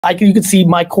You could see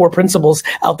my core principles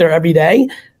out there every day.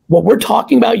 What we're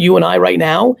talking about, you and I right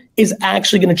now, is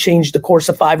actually going to change the course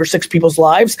of 5 or 6 people's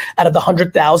lives out of the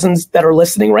 100,000s that are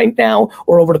listening right now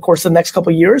or over the course of the next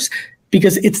couple of years,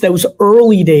 because it's those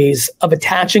early days of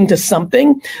attaching to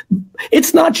something.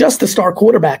 It's not just the star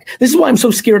quarterback. This is why I'm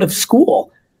so scared of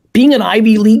school. Being an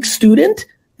Ivy League student,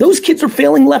 those kids are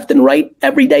failing left and right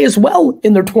every day as well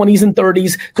in their 20s and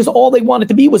 30s because all they wanted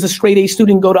to be was a straight A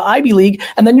student, go to Ivy League,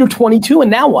 and then you're 22, and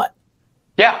now what?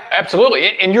 Yeah,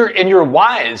 absolutely. And you're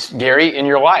wise, Gary, in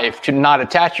your life to not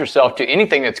attach yourself to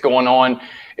anything that's going on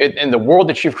in the world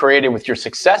that you've created with your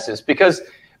successes, because,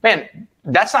 man,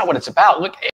 that's not what it's about. Look,